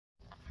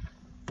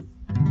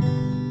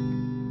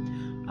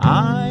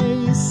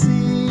I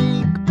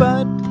seek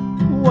but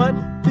what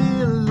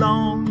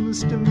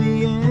belongs to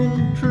me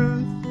in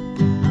truth.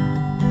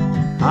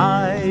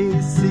 I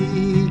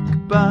seek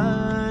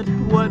but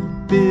what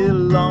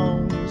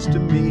belongs to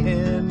me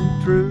in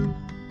truth.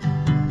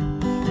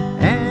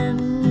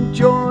 And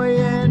joy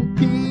and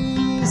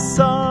peace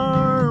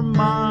are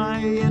my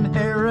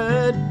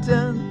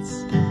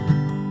inheritance.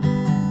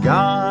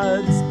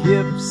 God's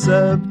gifts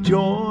of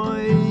joy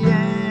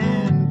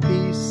and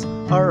peace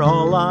are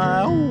all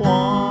I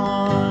want.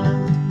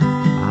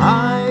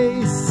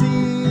 I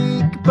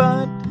seek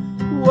but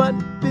what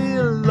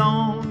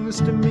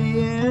belongs to me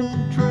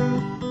in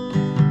truth.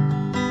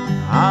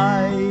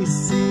 I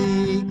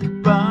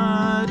seek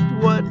but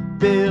what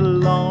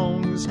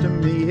belongs to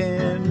me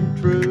in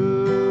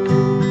truth.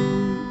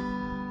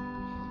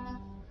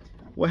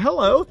 Well,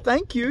 hello.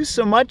 Thank you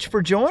so much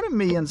for joining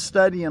me in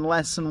studying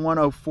Lesson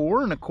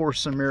 104 in A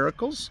Course in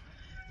Miracles,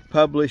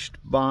 published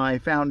by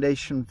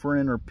Foundation for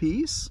Inner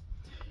Peace,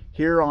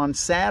 here on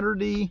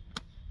Saturday,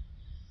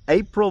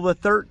 April the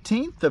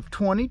 13th of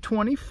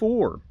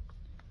 2024.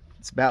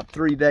 It's about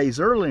 3 days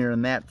earlier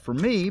than that for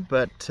me,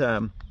 but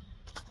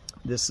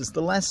this is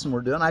the lesson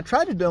we're doing. I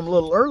try to do them a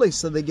little early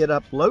so they get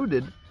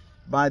uploaded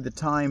by the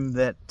time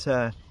that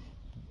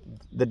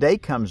the day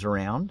comes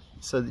around,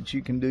 so that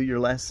you can do your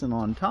lesson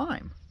on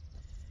time.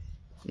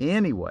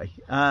 Anyway,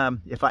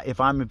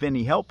 if I'm of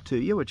any help to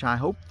you, which I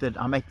hope that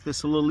I make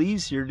this a little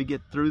easier to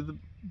get through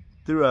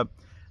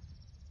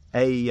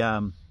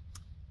a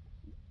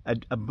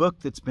book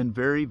that's been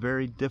very,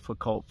 very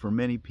difficult for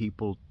many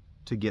people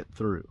to get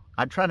through.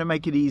 I try to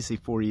make it easy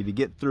for you to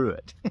get through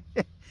it.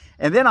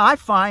 And then I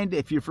find,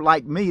 if you're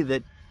like me,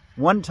 that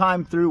one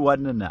time through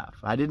wasn't enough.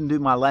 I didn't do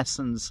my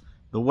lessons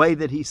the way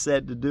that he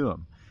said to do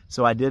them.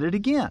 So I did it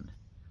again.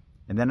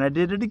 And then I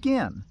did it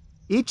again.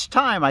 Each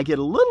time I get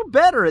a little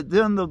better at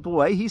doing the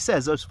way he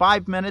says. Those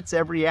 5 minutes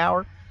every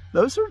hour,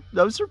 those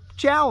are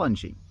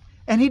challenging.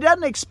 And he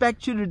doesn't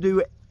expect you to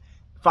do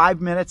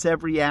 5 minutes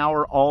every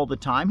hour all the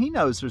time. He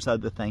knows there's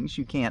other things.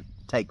 You can't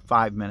take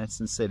 5 minutes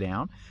and sit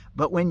down.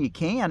 But when you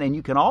can, and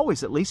you can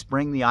always at least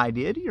bring the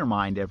idea to your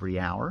mind every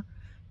hour,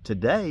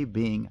 today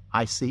being,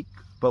 I seek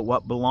but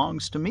what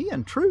belongs to me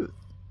in truth.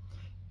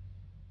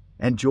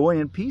 And joy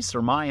and peace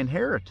are my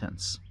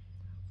inheritance.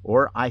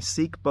 Or I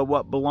seek but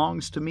what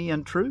belongs to me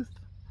in truth.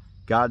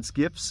 God's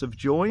gifts of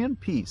joy and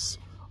peace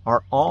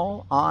are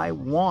all I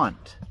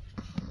want.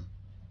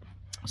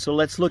 So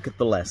let's look at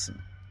the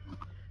lesson.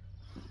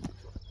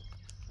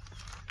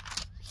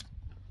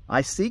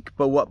 I seek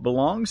but what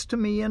belongs to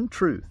me in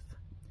truth.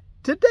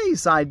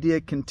 Today's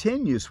idea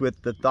continues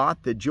with the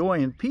thought that joy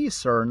and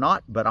peace are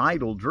not but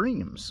idle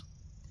dreams.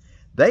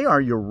 They are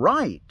your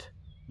right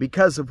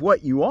because of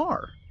what you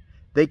are.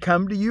 They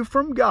come to you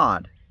from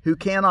God, who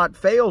cannot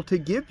fail to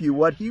give you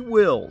what he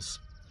wills.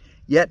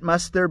 Yet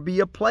must there be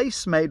a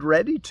place made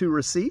ready to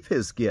receive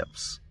his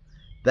gifts.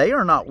 They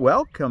are not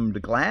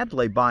welcomed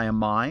gladly by a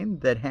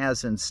mind that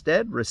has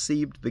instead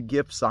received the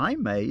gifts I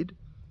made,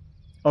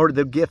 or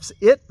the gifts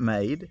it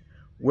made,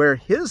 where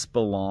his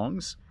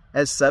belongs,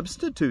 as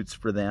substitutes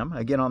for them.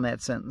 Again on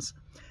that sentence.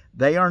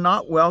 They are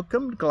not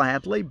welcomed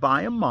gladly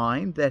by a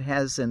mind that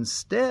has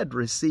instead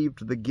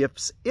received the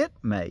gifts it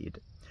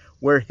made,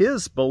 where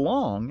his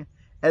belong,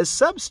 as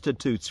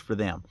substitutes for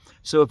them.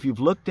 So if you've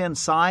looked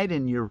inside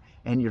and you're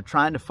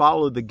trying to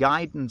follow the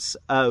guidance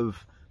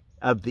of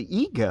the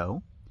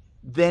ego,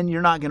 then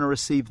you're not going to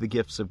receive the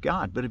gifts of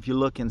God. But if you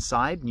look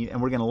inside,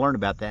 and we're going to learn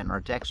about that in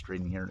our text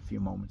reading here in a few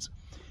moments.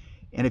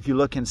 And if you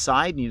look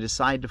inside and you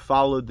decide to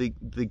follow the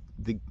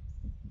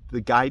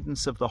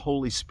guidance of the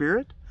Holy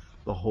Spirit,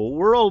 the whole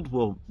world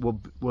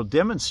will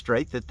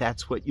demonstrate that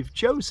that's what you've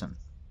chosen.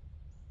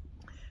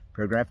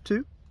 Paragraph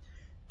 2.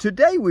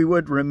 Today we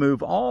would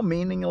remove all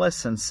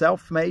meaningless and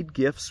self-made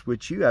gifts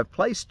which you have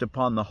placed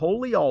upon the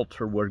holy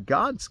altar where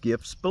God's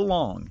gifts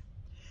belong.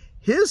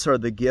 His are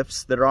the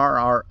gifts that are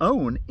our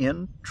own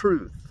in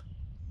truth.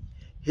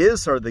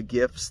 His are the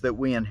gifts that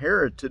we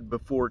inherited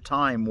before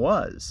time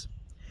was,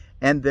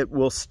 and that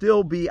will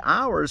still be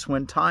ours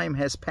when time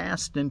has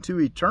passed into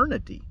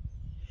eternity.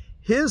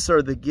 His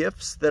are the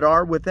gifts that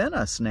are within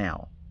us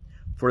now,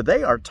 for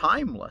they are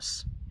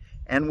timeless,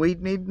 and we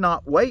need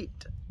not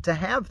wait to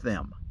have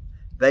them.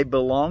 They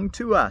belong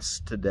to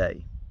us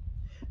today.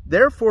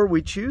 Therefore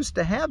we choose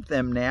to have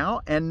them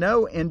now, and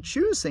know in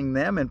choosing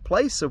them in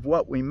place of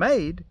what we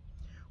made,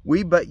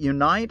 we but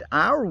unite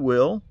our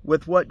will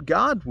with what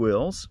God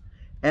wills,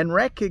 and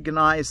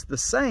recognize the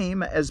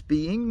same as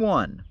being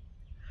one.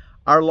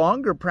 Our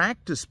longer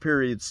practice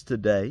periods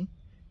today,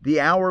 the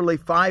hourly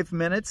 5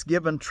 minutes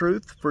given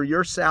truth for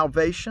your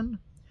salvation,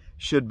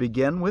 should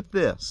begin with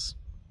this.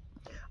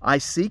 I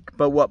seek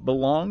but what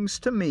belongs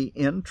to me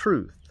in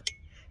truth,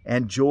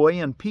 and joy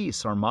and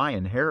peace are my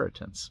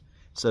inheritance.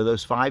 So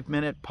those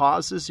 5-minute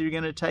pauses you're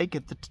going to take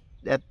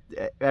at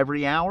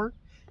every hour,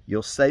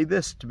 you'll say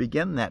this to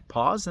begin that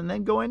pause, and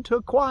then go into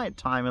a quiet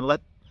time and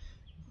let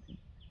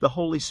the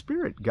Holy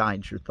Spirit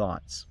guide your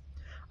thoughts.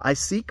 I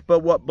seek but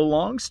what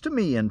belongs to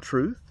me in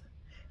truth,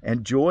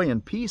 and joy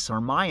and peace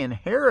are my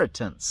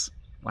inheritance.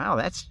 Wow,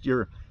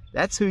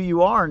 that's who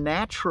you are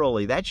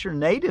naturally. That's your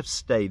native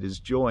state, is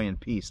joy and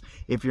peace.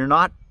 If you're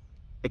not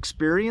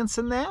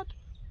experiencing that,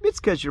 it's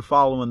because you're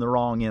following the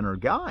wrong inner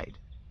guide.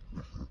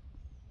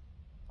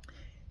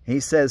 He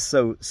says,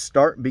 so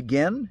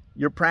begin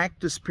your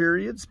practice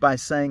periods by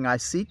saying, I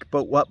seek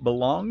but what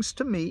belongs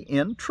to me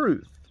in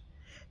truth,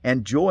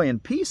 and joy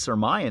and peace are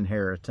my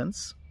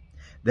inheritance.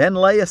 Then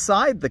lay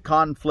aside the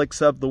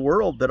conflicts of the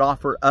world that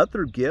offer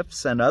other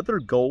gifts and other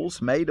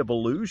goals made of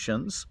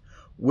illusions,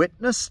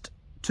 witnessed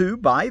to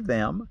by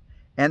them,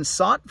 and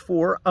sought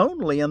for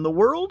only in the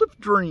world of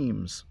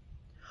dreams.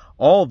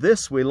 All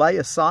this we lay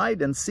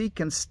aside and seek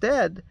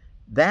instead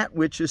that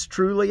which is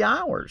truly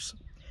ours,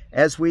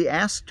 as we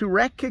ask to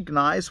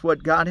recognize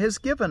what God has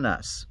given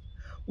us.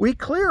 We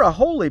clear a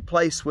holy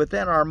place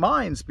within our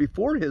minds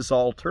before His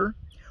altar,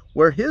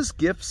 where His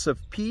gifts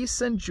of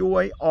peace and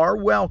joy are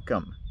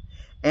welcome,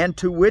 and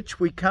to which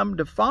we come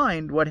to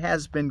find what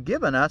has been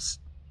given us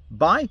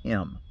by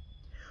Him.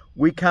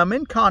 We come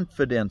in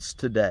confidence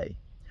today,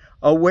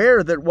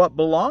 aware that what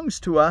belongs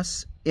to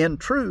us in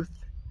truth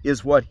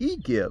is what He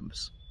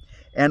gives,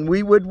 and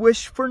we would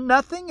wish for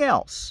nothing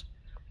else,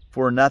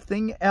 for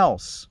nothing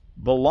else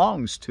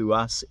belongs to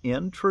us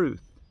in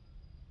truth.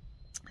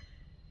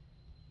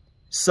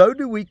 So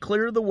do we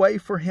clear the way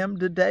for Him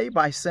today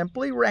by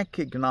simply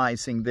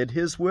recognizing that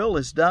His will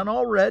is done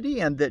already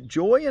and that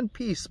joy and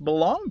peace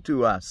belong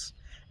to us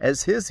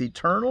as His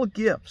eternal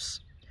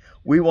gifts.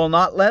 We will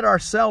not let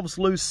ourselves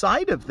lose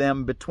sight of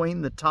them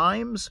between the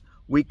times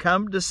we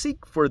come to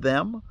seek for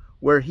them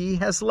where He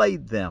has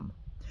laid them.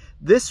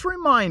 This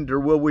reminder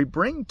will we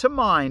bring to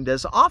mind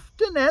as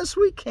often as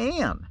we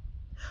can.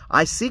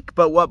 I seek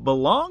but what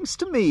belongs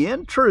to me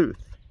in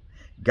truth.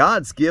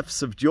 God's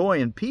gifts of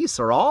joy and peace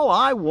are all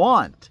I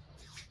want.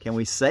 Can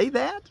we say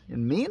that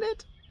and mean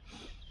it?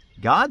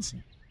 God's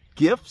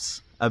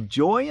gifts of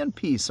joy and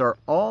peace are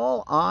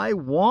all I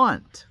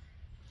want.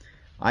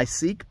 I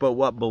seek but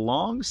what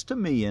belongs to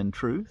me in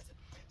truth.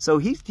 So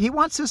he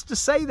wants us to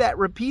say that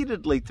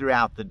repeatedly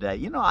throughout the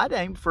day. I'd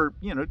aim for,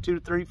 2,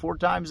 3, 4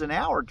 times an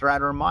hour. Try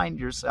to remind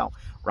yourself.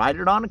 Write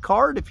it on a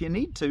card if you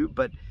need to,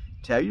 but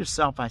tell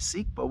yourself, I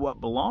seek but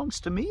what belongs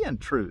to me in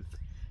truth.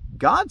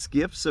 God's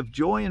gifts of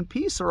joy and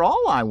peace are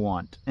all I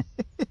want.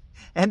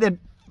 And then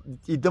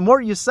the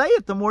more you say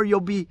it, the more you'll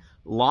be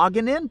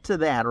logging into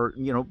that. Or,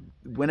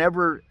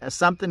 whenever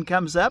something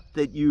comes up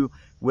that you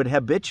would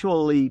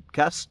habitually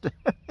cussed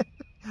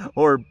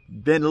or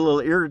been a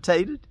little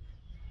irritated,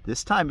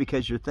 this time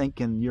because you're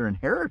thinking your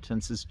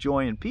inheritance is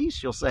joy and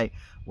peace, you'll say,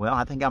 well,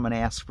 I think I'm going to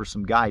ask for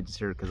some guidance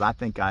here because I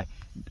think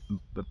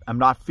I'm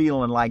not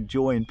feeling like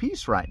joy and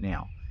peace right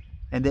now.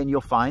 And then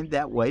you'll find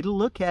that way to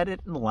look at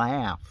it and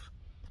laugh.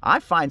 I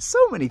find so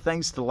many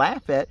things to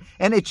laugh at,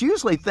 and it's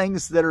usually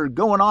things that are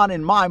going on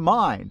in my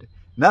mind.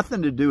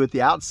 Nothing to do with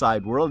the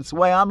outside world. It's the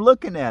way I'm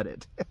looking at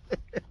it.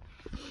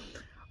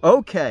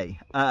 Okay,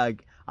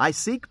 I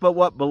seek but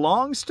what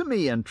belongs to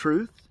me in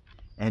truth,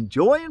 and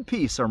joy and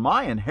peace are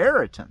my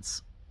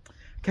inheritance.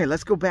 Okay,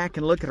 let's go back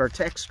and look at our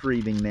text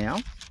reading now.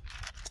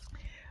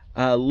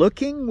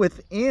 Looking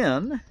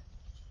within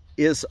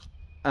is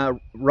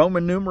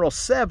Roman numeral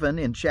 7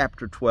 in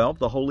chapter 12,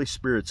 the Holy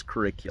Spirit's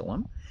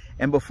curriculum.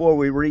 And before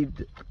we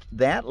read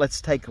that,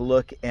 let's take a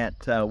look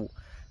at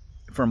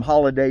from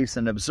holidays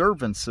and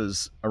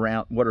observances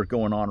around what are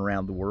going on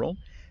around the world.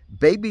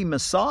 Baby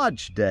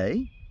Massage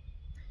Day,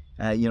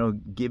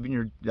 giving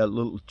your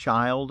little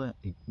child,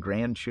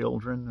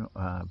 grandchildren,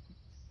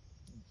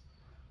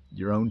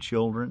 your own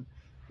children,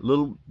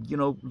 little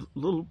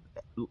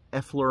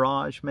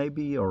effleurage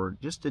maybe, or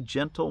just a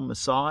gentle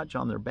massage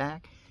on their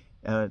back,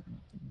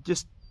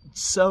 just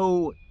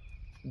so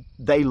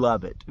they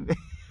love it.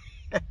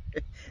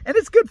 And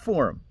it's good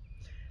for them.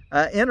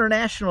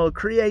 International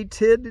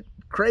Creativity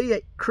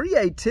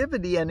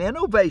and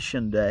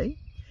Innovation Day,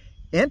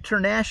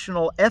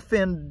 International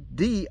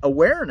FND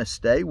Awareness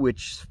Day,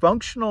 which is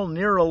Functional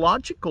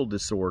Neurological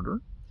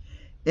Disorder,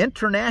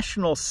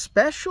 International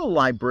Special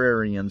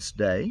Librarians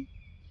Day,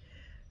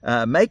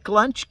 Make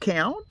Lunch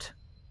Count.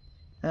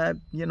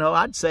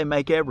 I'd say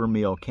make every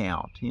meal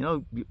count.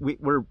 We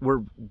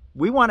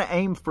want to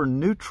aim for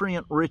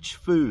nutrient-rich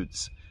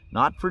foods,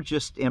 not for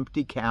just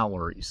empty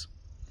calories.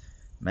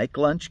 Make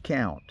lunch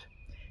count.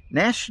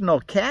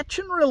 National Catch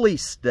and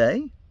Release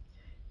Day.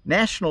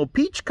 National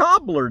Peach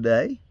Cobbler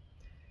Day.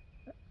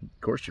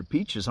 Of course, your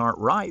peaches aren't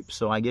ripe,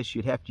 so I guess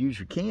you'd have to use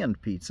your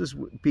canned peaches,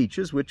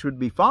 which would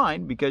be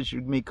fine because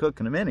you'd be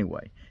cooking them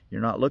anyway.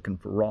 You're not looking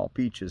for raw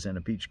peaches in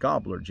a peach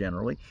cobbler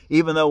generally.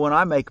 Even though when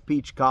I make a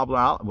peach cobbler,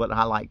 I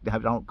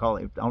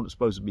don't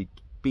supposed to be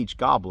peach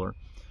cobbler,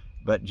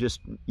 but just,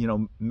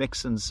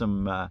 mixing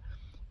some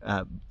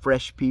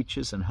fresh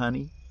peaches and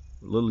honey,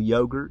 a little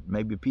yogurt,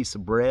 maybe a piece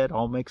of bread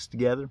all mixed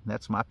together.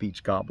 That's my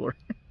peach cobbler.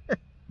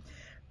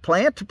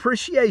 Plant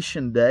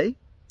Appreciation Day.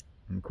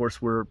 And of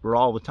course, we're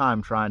all the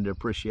time trying to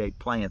appreciate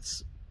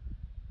plants,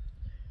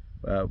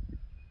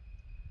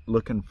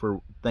 looking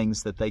for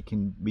things that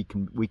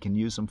we can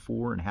use them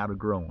for and how to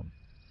grow them.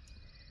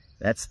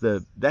 That's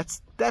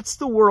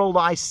the world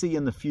I see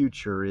in the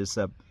future. And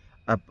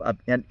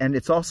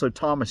it's also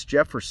Thomas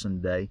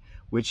Jefferson Day,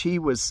 which he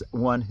was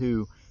one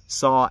who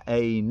saw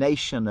a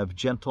nation of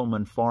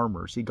gentlemen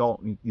farmers. He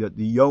called the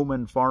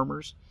yeoman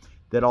farmers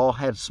that all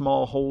had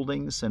small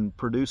holdings and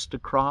produced a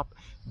crop.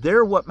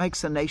 They're what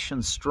makes a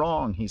nation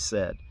strong, he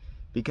said,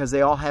 because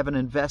they all have an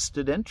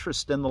invested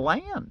interest in the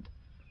land.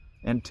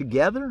 And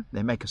together,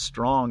 they make a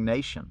strong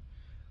nation.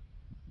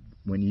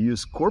 When you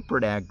use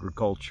corporate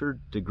agriculture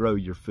to grow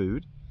your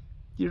food,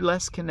 you're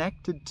less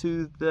connected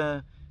to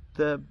the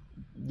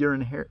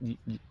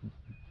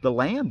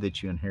land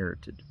that you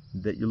inherited,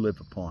 that you live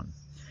upon.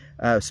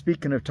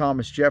 Speaking of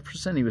Thomas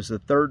Jefferson, he was the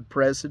 3rd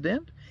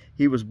president.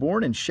 He was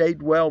born in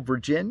Shadwell,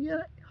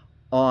 Virginia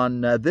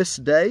on this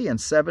day in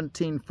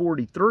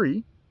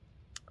 1743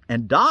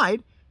 and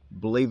died,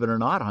 believe it or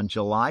not, on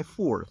July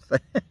 4th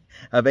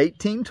of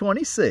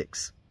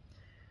 1826.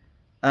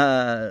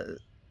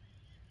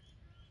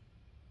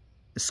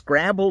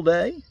 Scrabble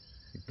Day,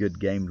 a good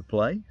game to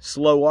play.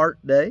 Slow Art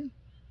Day.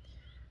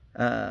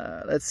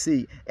 Let's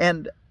see.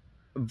 And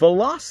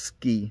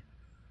Velasky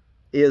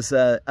is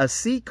a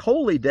Sikh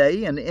holy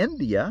day in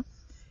India,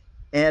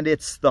 and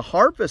it's the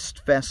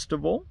harvest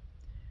festival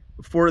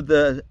for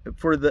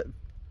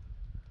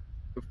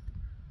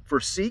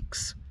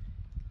Sikhs,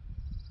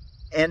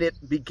 and it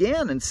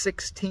began in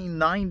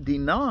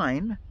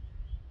 1699.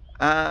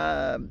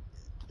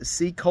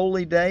 Sikh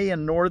holy day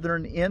in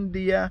northern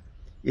India.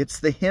 It's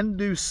the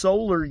Hindu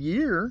solar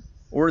year,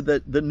 or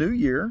the new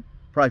year,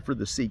 probably for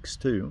the Sikhs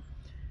too.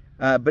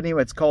 But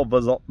anyway, it's called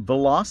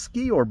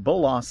Velasky or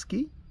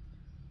Bulaski.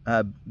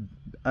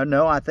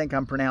 No, I think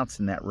I'm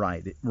pronouncing that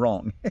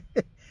wrong.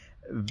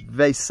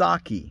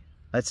 Vaisakhi.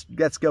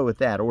 Let's go with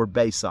that, or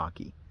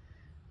Baisakhi.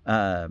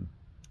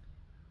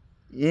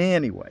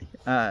 Anyway,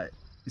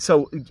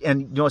 so,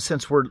 and you know,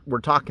 since we're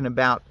talking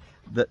about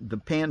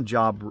the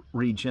Punjab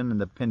region,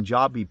 and the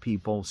Punjabi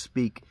people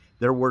speak,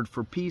 their word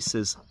for peace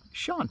is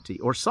Shanti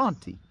or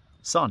Santi.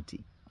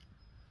 Santi.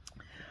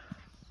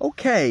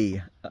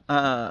 Okay,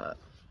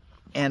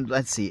 and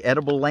let's see,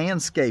 edible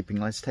landscaping.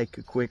 Let's take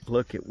a quick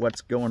look at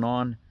what's going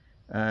on.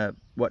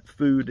 What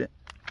food?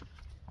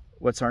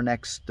 What's our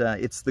next?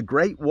 It's the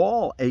Great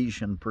Wall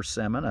Asian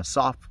Persimmon, a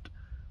soft.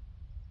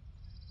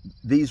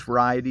 These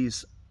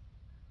varieties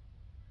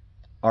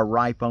are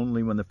ripe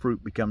only when the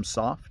fruit becomes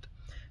soft.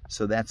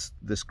 So that's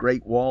this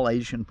Great Wall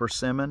Asian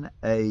Persimmon,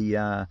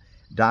 a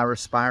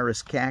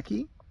Diospirus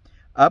khaki.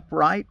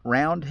 Upright,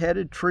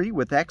 round-headed tree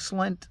with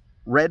excellent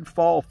red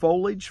fall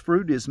foliage.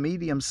 Fruit is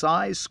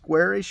medium-sized,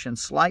 squarish, and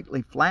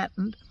slightly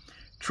flattened.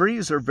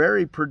 Trees are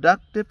very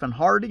productive and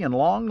hardy and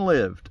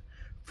long-lived.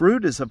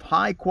 Fruit is of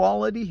high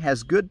quality,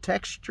 has good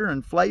texture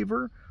and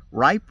flavor,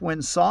 ripe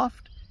when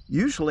soft,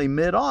 usually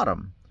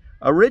mid-autumn.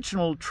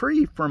 Original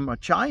tree from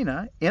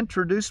China,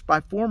 introduced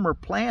by former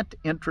plant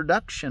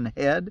introduction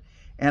head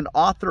and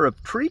author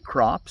of Tree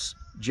Crops,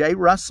 J.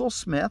 Russell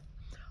Smith.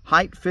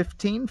 Height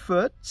 15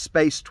 foot,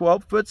 space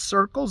 12-foot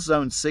circle,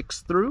 zone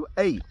 6 through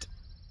 8.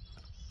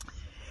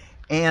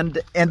 And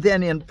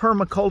then in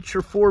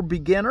Permaculture for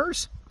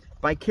Beginners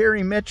by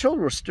Carrie Mitchell,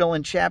 we're still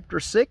in chapter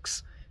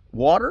 6,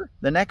 water.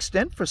 The next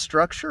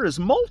infrastructure is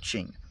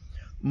mulching.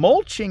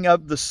 Mulching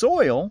of the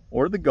soil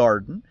or the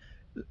garden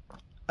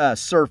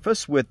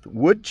surface with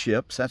wood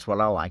chips, that's what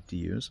I like to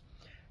use,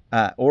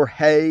 or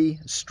hay,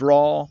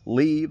 straw,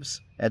 leaves,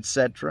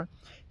 etc.,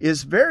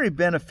 is very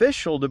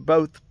beneficial to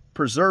both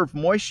preserve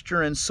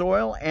moisture in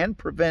soil and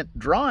prevent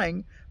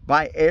drying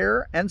by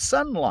air and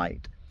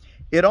sunlight.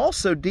 It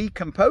also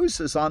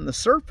decomposes on the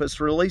surface,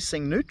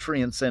 releasing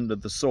nutrients into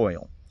the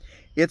soil.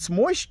 Its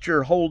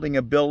moisture-holding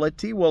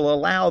ability will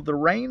allow the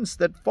rains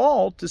that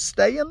fall to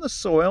stay in the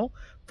soil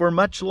for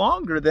much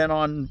longer than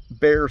on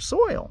bare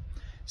soil.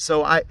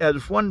 So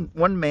there's one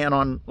man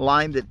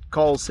online that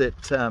calls it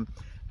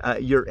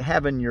you're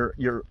having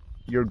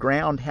your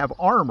ground have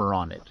armor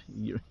on it.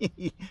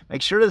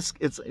 Make sure it's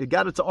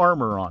got its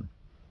armor on.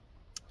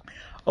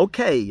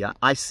 Okay,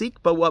 I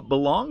seek but what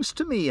belongs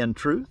to me in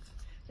truth,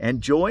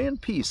 and joy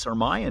and peace are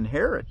my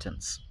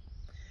inheritance.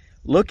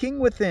 Looking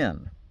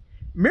within.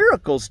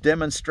 Miracles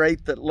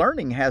demonstrate that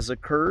learning has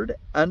occurred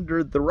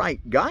under the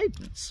right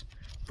guidance,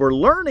 for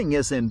learning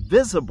is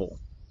invisible,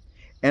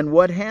 and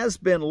what has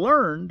been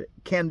learned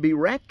can be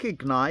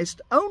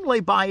recognized only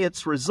by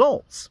its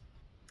results.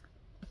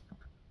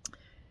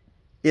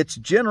 Its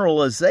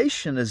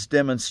generalization is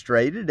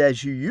demonstrated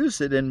as you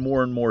use it in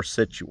more and more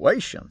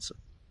situations.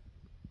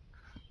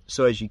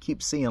 So as you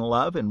keep seeing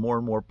love in more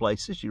and more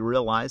places, you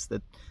realize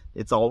that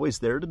it's always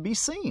there to be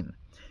seen.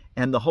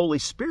 And the Holy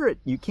Spirit,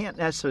 you can't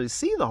necessarily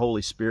see the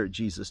Holy Spirit.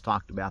 Jesus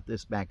talked about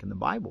this back in the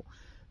Bible.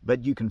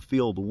 But you can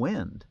feel the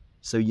wind.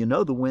 So you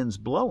know the wind's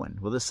blowing.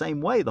 Well, the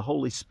same way, the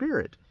Holy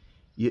Spirit.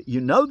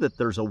 You know that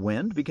there's a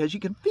wind because you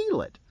can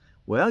feel it.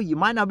 Well, you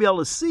might not be able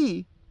to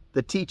see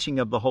the teaching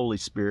of the Holy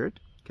Spirit,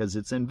 because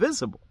it's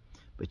invisible,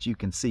 but you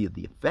can see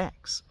the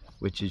effects,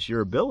 which is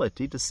your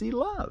ability to see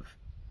love.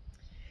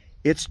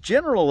 Its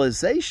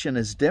generalization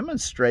is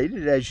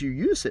demonstrated as you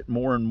use it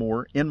more and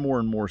more in more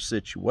and more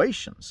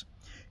situations.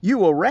 You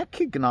will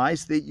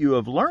recognize that you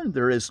have learned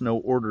there is no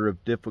order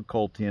of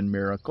difficulty in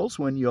miracles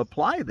when you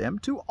apply them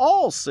to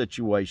all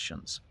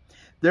situations.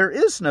 There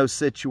is no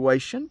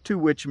situation to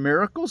which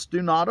miracles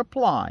do not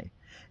apply,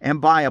 and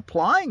by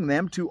applying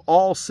them to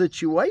all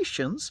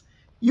situations,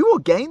 you will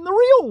gain the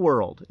real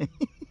world.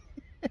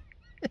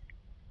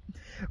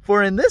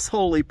 For in this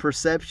holy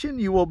perception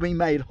you will be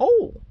made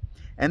whole,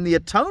 and the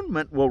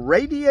atonement will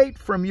radiate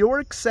from your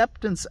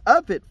acceptance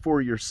of it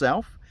for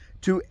yourself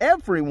to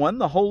everyone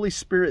the Holy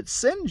Spirit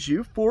sends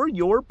you for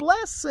your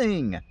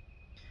blessing.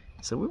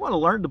 So we want to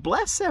learn to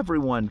bless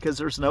everyone because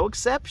there's no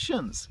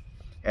exceptions.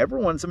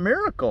 Everyone's a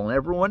miracle, and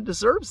everyone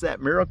deserves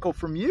that miracle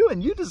from you,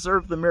 and you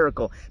deserve the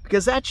miracle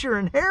because that's your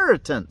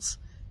inheritance.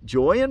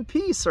 Joy and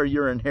peace are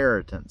your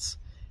inheritance.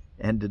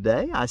 And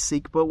today I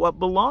seek but what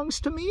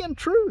belongs to me in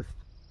truth.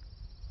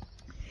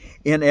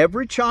 In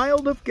every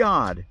child of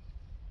God,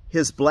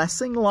 His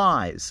blessing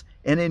lies,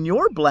 and in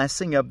your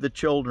blessing of the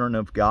children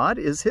of God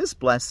is His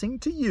blessing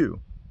to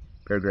you.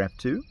 Paragraph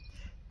 2.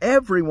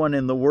 Everyone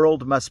in the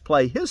world must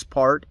play his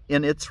part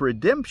in its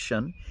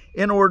redemption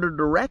in order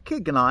to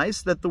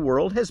recognize that the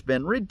world has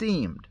been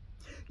redeemed.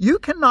 You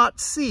cannot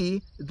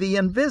see the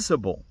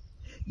invisible,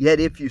 yet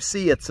if you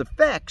see its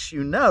effects,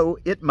 you know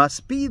it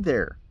must be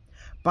there.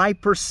 By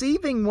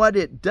perceiving what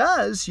it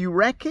does, you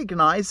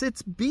recognize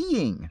its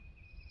being.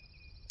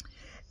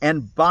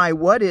 And by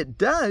what it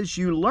does,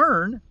 you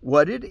learn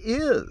what it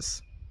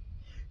is.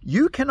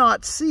 You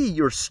cannot see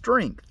your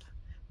strength,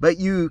 but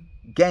you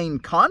gain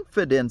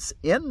confidence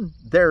in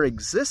their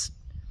existence.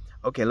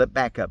 Okay, let's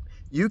back up.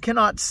 You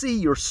cannot see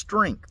your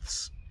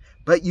strengths,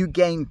 but you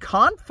gain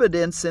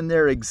confidence in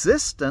their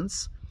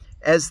existence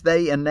as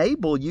they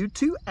enable you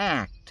to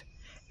act.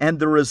 And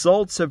the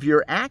results of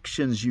your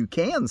actions you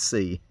can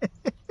see.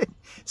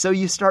 So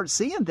you start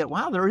seeing that,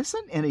 wow, there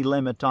isn't any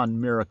limit on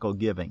miracle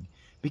giving.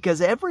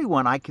 Because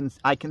everyone, I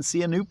can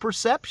see a new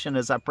perception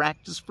as I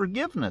practice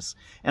forgiveness.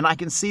 And I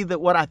can see that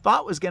what I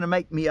thought was going to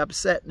make me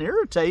upset and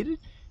irritated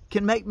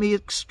can make me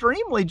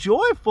extremely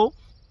joyful,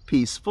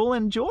 peaceful,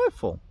 and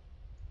joyful.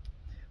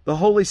 The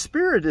Holy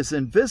Spirit is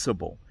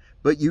invisible,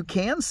 but you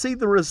can see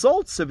the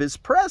results of His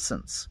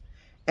presence.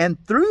 And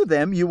through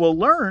them you will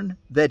learn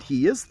that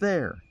He is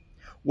there.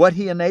 What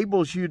He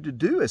enables you to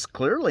do is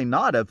clearly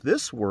not of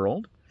this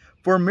world.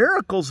 For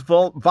miracles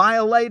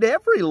violate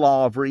every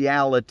law of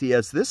reality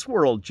as this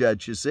world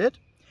judges it.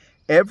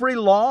 Every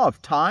law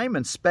of time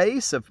and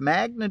space, of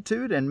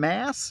magnitude and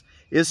mass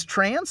is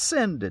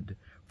transcended.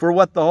 For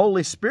what the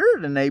Holy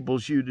Spirit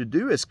enables you to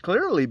do is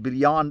clearly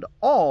beyond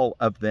all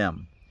of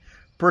them.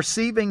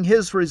 Perceiving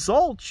His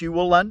results, you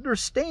will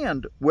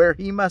understand where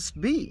He must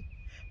be,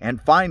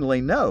 and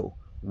finally know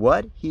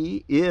what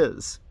He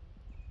is.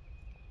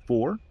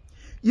 4.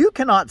 You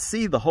cannot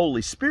see the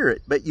Holy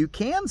Spirit, but you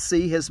can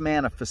see His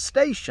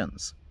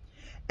manifestations.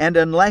 And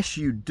unless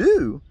you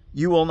do,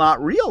 you will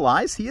not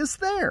realize He is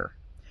there.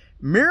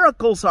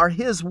 Miracles are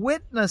His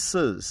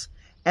witnesses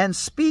and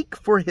speak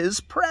for His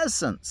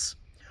presence.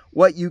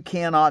 What you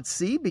cannot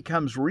see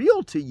becomes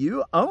real to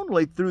you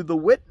only through the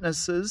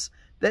witnesses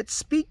that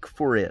speak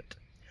for it.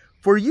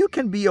 For you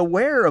can be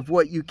aware of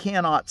what you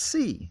cannot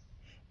see,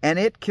 and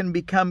it can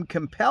become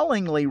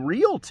compellingly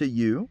real to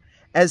you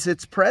as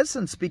its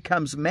presence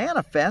becomes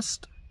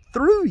manifest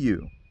through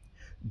you.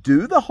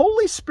 Do the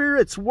Holy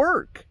Spirit's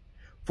work,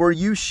 for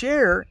you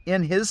share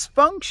in His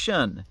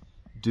function.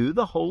 Do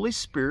the Holy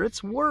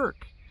Spirit's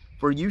work,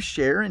 for you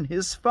share in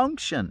His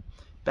function.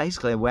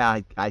 Basically, the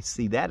way I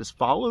see that is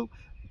follow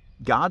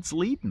God's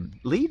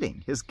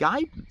leading, His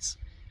guidance,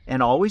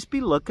 and always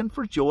be looking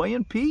for joy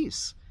and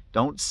peace.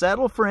 Don't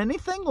settle for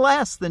anything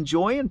less than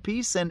joy and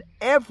peace in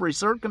every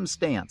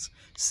circumstance.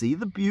 See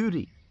the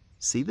beauty.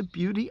 See the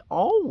beauty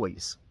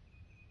always.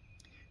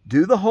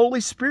 Do the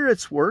Holy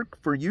Spirit's work,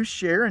 for you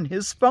share in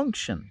His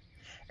function.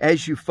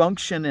 As you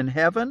function in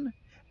heaven,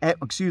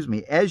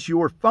 as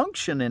your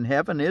function in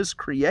heaven is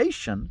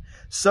creation,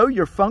 so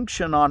your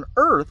function on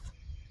earth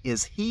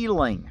is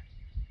healing.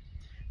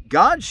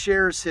 God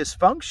shares His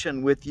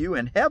function with you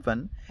in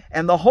heaven,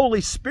 and the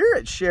Holy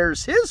Spirit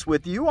shares His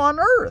with you on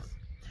earth.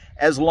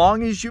 As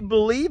long as you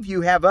believe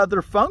you have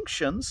other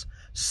functions,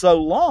 so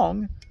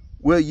long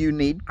will you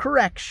need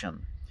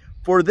correction.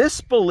 For this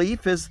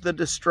belief is the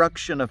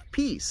destruction of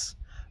peace,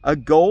 a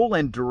goal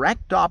in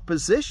direct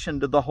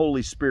opposition to the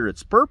Holy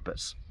Spirit's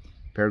purpose.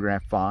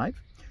 Paragraph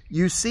 5.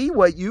 You see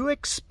what you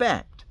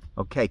expect.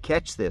 Okay,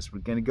 catch this. We're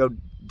going to go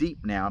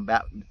deep now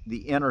about the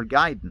inner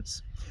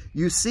guidance.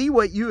 You see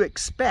what you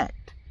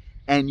expect,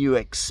 and you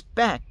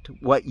expect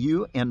what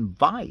you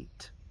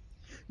invite.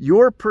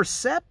 Your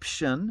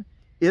perception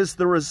is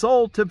the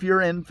result of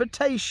your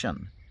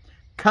invitation,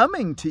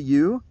 coming to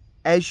you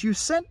as you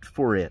sent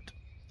for it.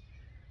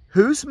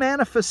 Whose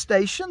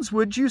manifestations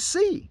would you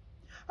see?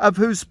 Of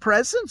whose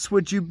presence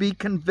would you be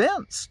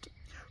convinced?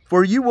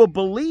 For you will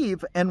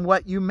believe in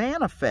what you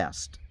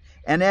manifest.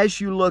 And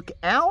as you look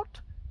out,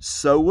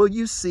 so will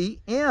you see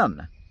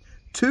in.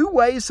 2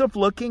 ways of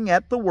looking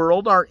at the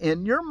world are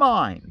in your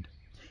mind,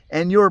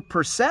 and your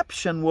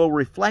perception will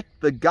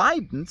reflect the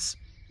guidance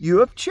you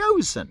have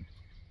chosen.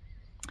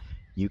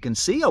 You can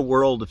see a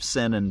world of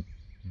sin and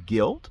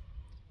guilt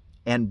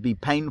and be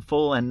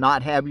painful and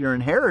not have your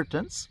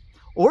inheritance,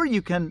 or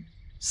you can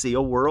see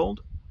a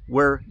world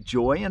where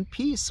joy and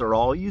peace are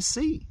all you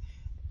see,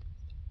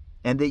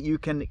 and that you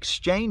can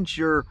exchange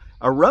your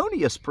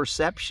erroneous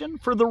perception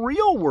for the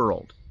real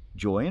world,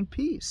 joy and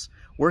peace,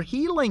 where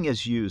healing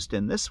is used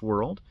in this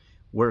world,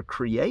 where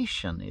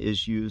creation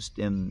is used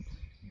in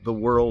the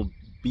world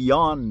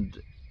beyond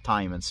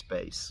time and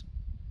space.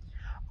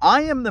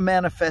 I am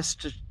the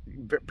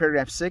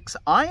paragraph 6,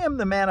 I am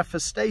the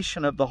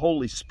manifestation of the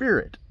Holy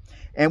Spirit,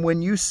 and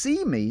when you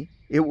see me,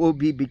 it will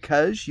be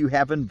because you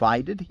have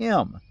invited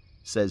him,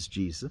 says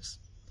Jesus.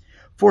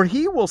 For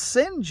he will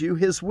send you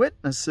his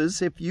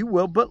witnesses if you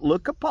will but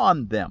look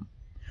upon them.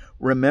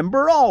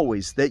 Remember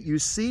always that you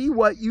see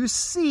what you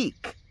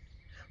seek,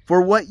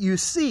 for what you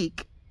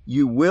seek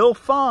you will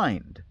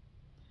find.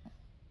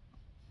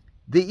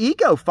 The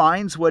ego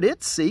finds what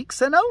it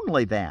seeks, and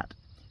only that.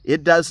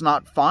 It does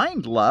not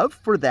find love,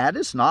 for that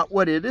is not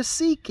what it is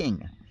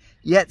seeking.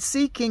 Yet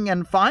seeking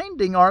and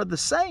finding are the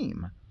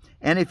same.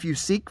 And if you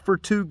seek for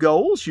two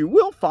goals, you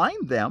will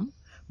find them,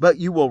 but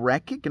you will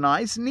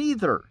recognize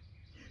neither.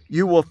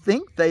 You will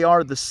think they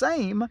are the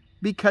same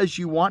because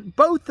you want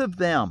both of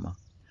them.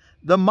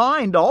 The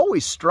mind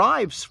always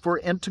strives for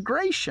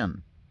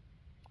integration.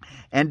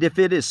 And if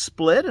it is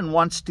split and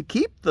wants to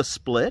keep the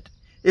split,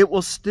 it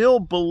will still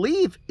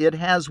believe it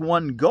has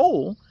one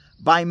goal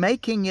by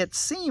making it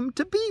seem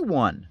to be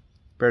one.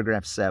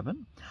 Paragraph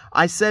 7.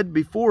 I said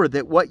before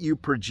that what you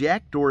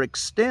project or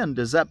extend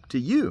is up to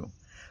you,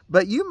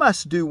 but you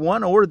must do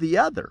one or the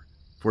other,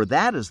 for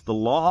that is the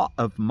law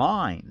of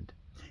mind.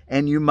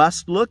 And you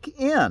must look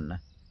in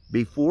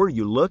before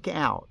you look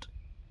out.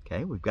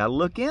 Okay, we've got to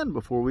look in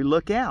before we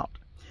look out.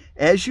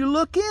 As you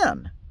look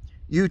in,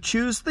 you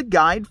choose the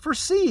guide for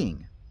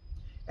seeing.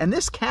 And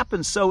this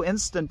happens so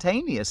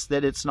instantaneous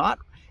that it's not,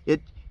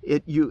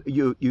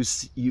 you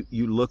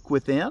look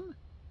within,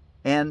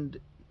 and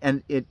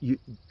you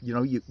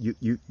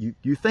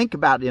think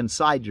about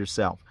inside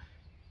yourself.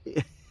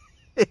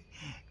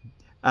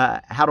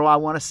 How do I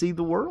want to see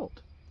the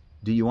world?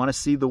 Do you want to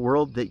see the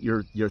world that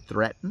you're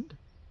threatened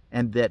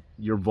and that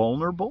you're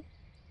vulnerable?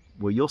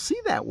 Well, you'll see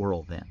that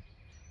world then.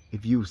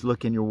 If you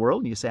look in your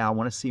world and you say, I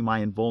want to see my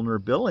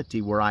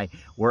invulnerability, where I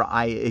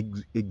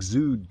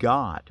exude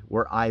God,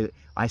 where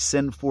I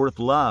send forth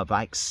love,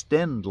 I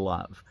extend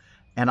love,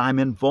 and I'm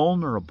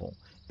invulnerable,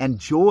 and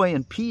joy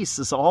and peace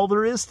is all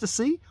there is to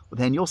see, well,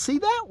 then you'll see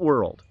that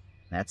world.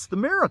 That's the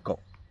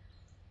miracle.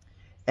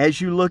 As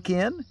you look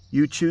in,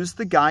 you choose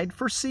the guide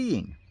for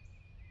seeing.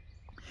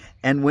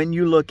 And when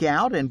you look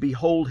out and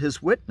behold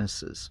his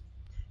witnesses,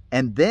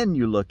 and then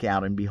you look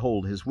out and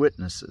behold his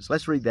witnesses.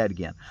 Let's read that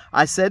again.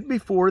 I said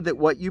before that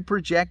what you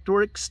project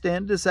or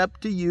extend is up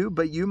to you,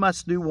 but you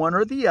must do one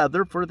or the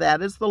other, for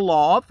that is the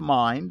law of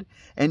mind,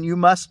 and you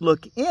must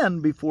look in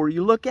before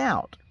you look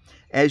out.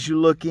 As you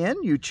look in,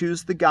 you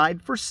choose the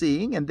guide for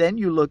seeing, and then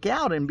you look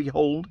out and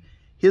behold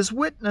his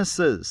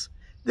witnesses.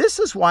 This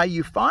is why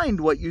you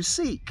find what you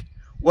seek.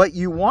 What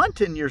you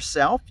want in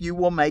yourself, you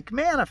will make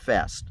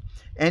manifest.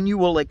 And you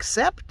will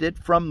accept it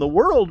from the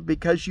world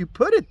because you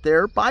put it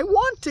there by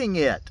wanting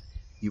it.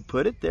 You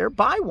put it there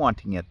by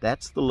wanting it.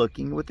 That's the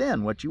looking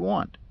within, what you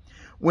want.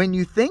 When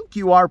you think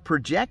you are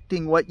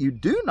projecting what you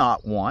do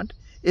not want,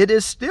 it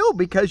is still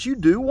because you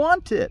do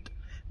want it.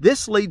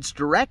 This leads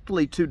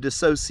directly to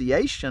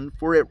dissociation,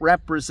 for it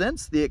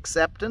represents the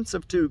acceptance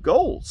of two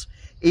goals,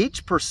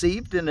 each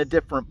perceived in a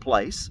different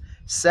place,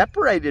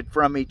 separated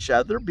from each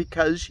other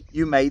because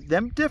you made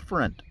them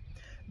different.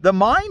 The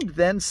mind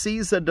then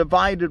sees a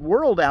divided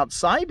world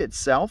outside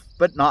itself,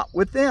 but not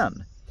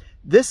within.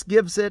 This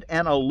gives it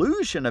an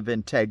illusion of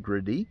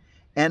integrity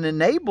and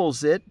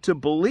enables it to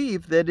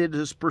believe that it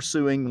is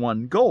pursuing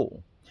one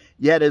goal.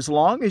 Yet as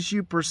long as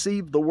you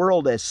perceive the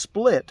world as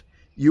split,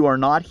 you are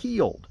not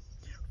healed.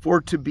 For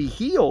to be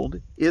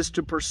healed is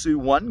to pursue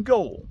one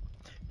goal,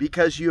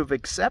 because you have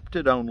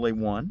accepted only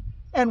one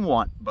and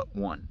want but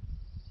one.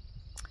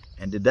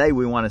 And today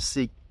we want to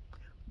seek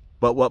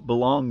but what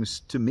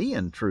belongs to me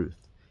in truth.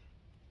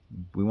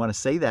 We want to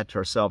say that to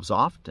ourselves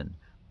often.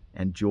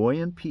 And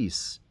joy and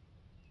peace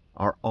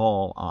are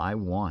all I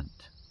want.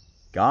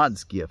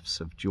 God's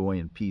gifts of joy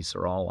and peace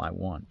are all I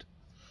want.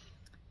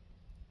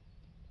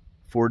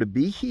 For to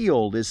be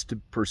healed is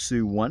to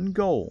pursue one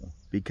goal,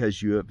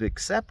 because you have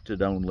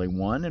accepted only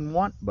one and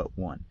want but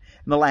one.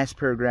 In the last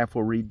paragraph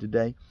we'll read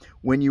today,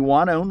 when you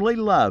want only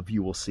love,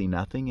 you will see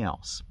nothing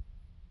else.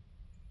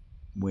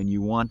 When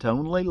you want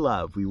only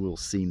love, we will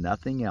see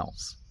nothing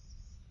else.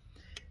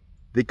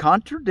 The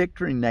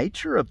contradictory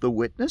nature of the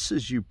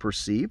witnesses you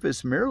perceive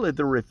is merely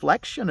the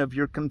reflection of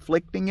your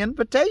conflicting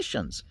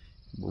invitations,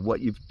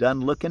 what you've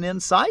done looking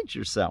inside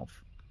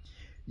yourself.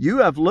 You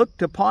have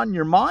looked upon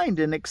your mind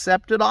and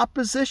accepted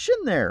opposition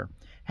there,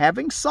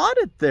 having sought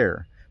it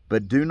there,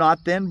 but do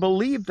not then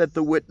believe that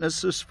the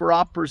witnesses for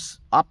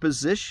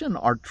opposition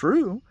are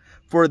true,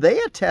 for they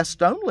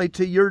attest only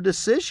to your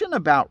decision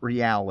about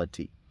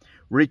reality,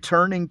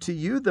 returning to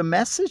you the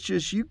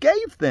messages you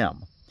gave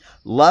them.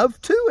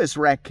 Love, too, is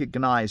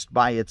recognized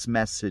by its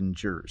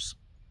messengers.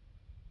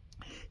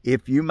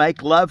 If you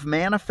make love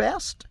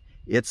manifest,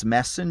 its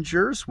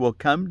messengers will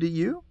come to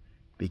you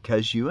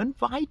because you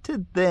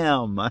invited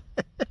them.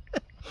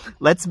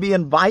 Let's be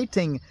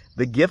inviting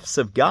the gifts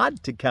of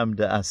God to come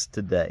to us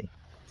today.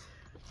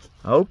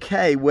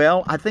 Okay,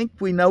 well, I think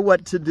we know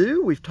what to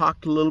do. We've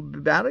talked a little bit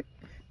about it.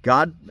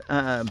 God,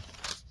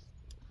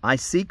 I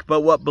seek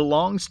but what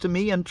belongs to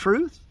me in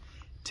truth.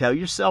 Tell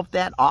yourself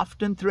that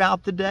often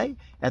throughout the day.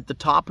 At the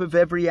top of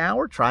every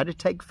hour, try to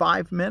take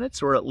 5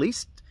 minutes or at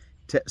least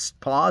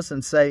pause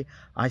and say,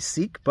 I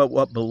seek but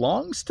what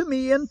belongs to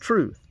me in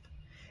truth.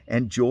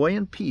 And joy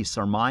and peace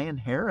are my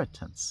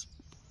inheritance.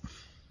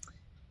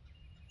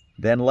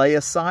 Then lay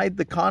aside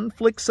the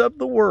conflicts of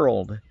the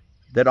world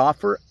that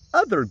offer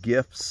other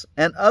gifts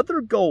and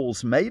other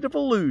goals made of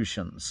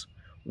illusions,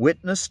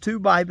 witnessed to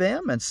by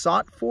them and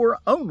sought for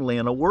only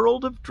in a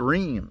world of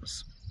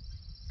dreams.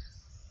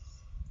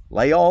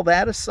 Lay all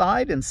that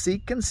aside and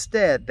seek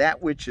instead that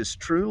which is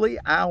truly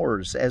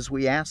ours as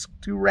we ask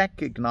to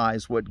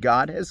recognize what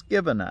God has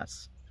given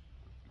us.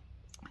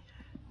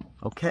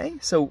 Okay,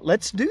 so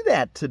let's do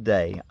that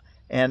today.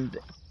 And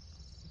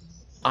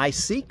I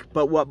seek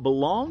but what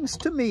belongs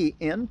to me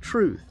in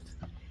truth,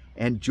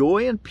 and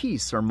joy and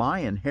peace are my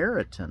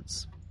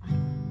inheritance.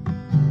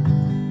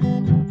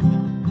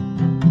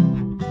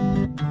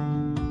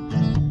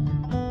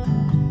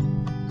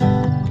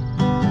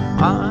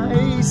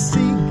 I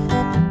seek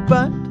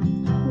but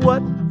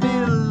what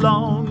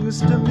belongs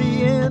to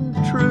me in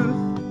truth.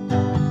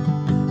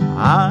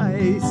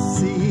 I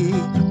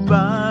seek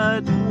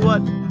but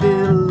what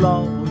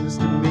belongs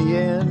to me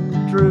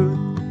in truth.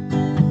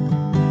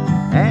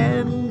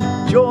 And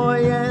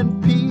joy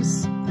and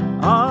peace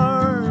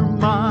are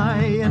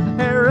my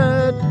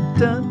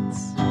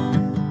inheritance.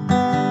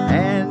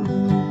 And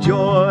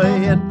joy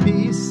and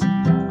peace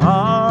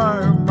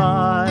are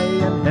my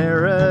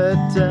inheritance.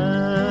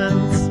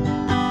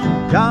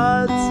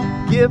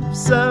 God's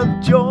gifts of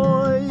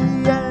joy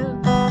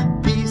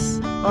and peace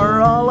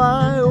are all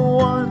I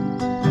want.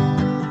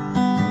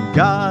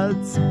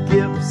 God's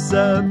gifts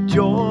of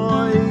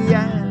joy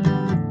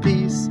and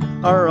peace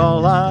are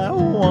all I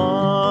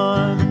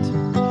want.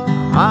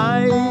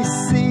 I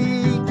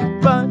seek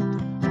but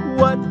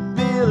what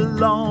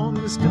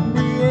belongs to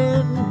me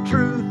in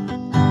truth.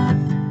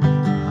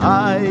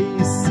 I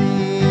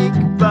seek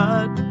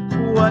but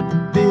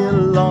what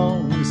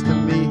belongs to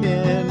me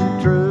in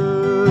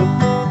truth.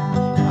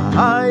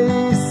 I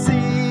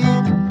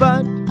seek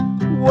but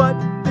what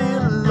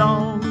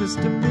belongs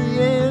to me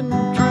in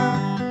truth.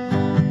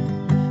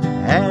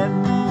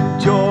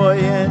 And joy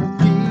and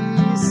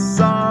peace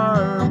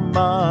are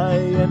my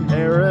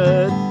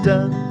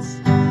inheritance.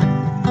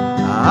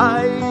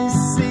 I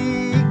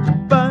seek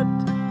but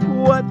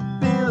what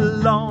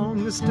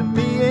belongs to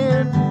me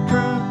in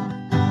truth.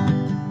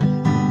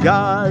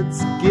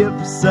 God's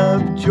gifts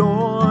of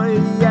joy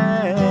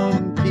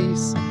and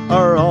peace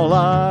are all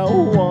I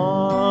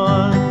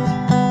want.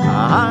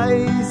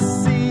 I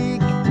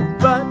seek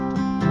but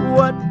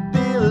what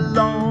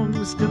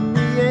belongs to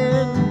me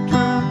in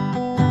truth.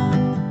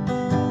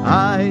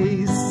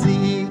 I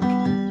seek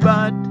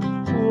but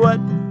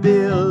what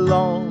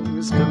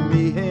belongs to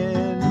me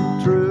in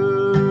truth.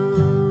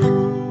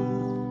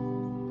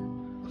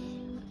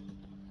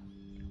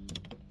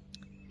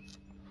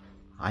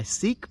 I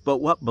seek but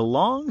what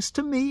belongs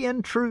to me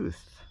in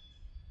truth.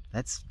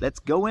 Let's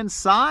go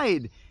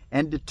inside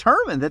and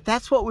determine that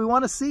that's what we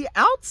want to see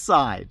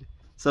outside,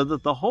 so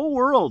that the whole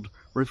world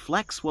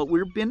reflects what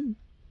we've been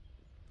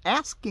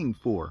asking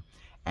for.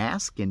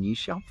 Ask and ye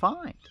shall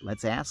find.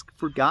 Let's ask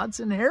for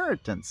God's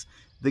inheritance,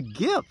 the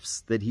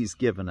gifts that He's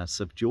given us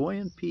of joy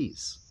and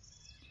peace.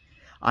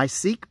 I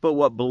seek but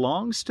what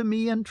belongs to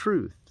me in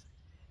truth,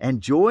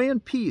 and joy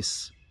and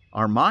peace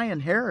are my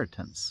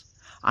inheritance.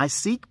 I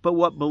seek but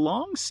what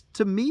belongs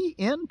to me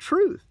in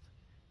truth.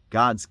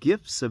 God's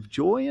gifts of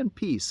joy and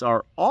peace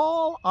are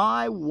all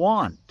I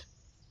want.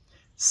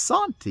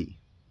 Santi.